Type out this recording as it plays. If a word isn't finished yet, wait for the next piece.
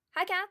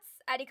Hi cats,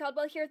 Addie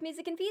Caldwell here with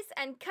Music and Feast,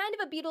 and kind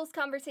of a Beatles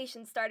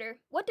conversation starter.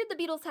 What did the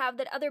Beatles have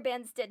that other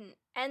bands didn't?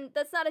 And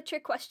that's not a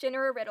trick question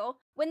or a riddle.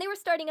 When they were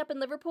starting up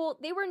in Liverpool,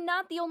 they were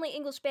not the only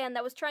English band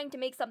that was trying to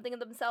make something of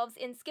themselves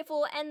in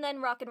skiffle and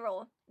then rock and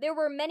roll. There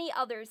were many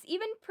others,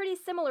 even pretty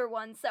similar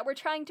ones, that were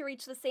trying to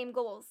reach the same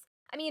goals.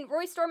 I mean,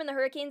 Roy Storm and the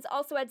Hurricanes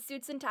also had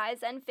suits and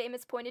ties and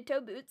famous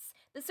pointed-toe boots.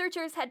 The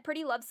Searchers had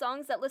pretty love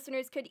songs that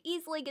listeners could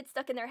easily get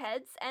stuck in their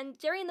heads, and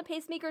Jerry and the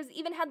Pacemakers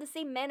even had the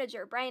same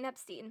manager, Brian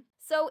Epstein.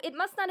 So it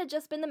must not have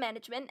just been the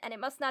management, and it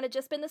must not have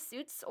just been the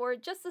suits, or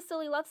just the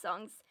silly love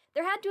songs.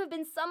 There had to have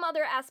been some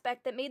other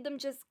aspect that made them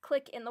just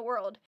click in the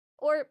world.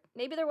 Or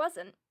maybe there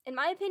wasn't. In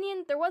my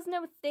opinion, there was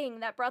no thing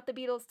that brought the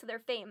Beatles to their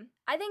fame.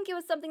 I think it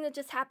was something that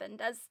just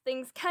happened, as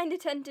things kinda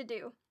tend to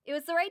do. It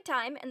was the right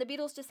time, and the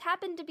Beatles just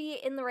happened to be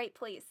in the right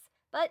place.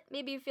 But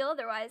maybe you feel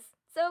otherwise.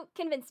 So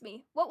convince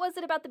me, what was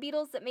it about the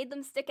Beatles that made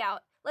them stick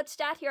out? Let's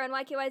chat here on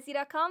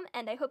YKYZ.com,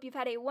 and I hope you've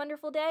had a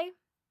wonderful day.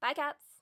 Bye, cats!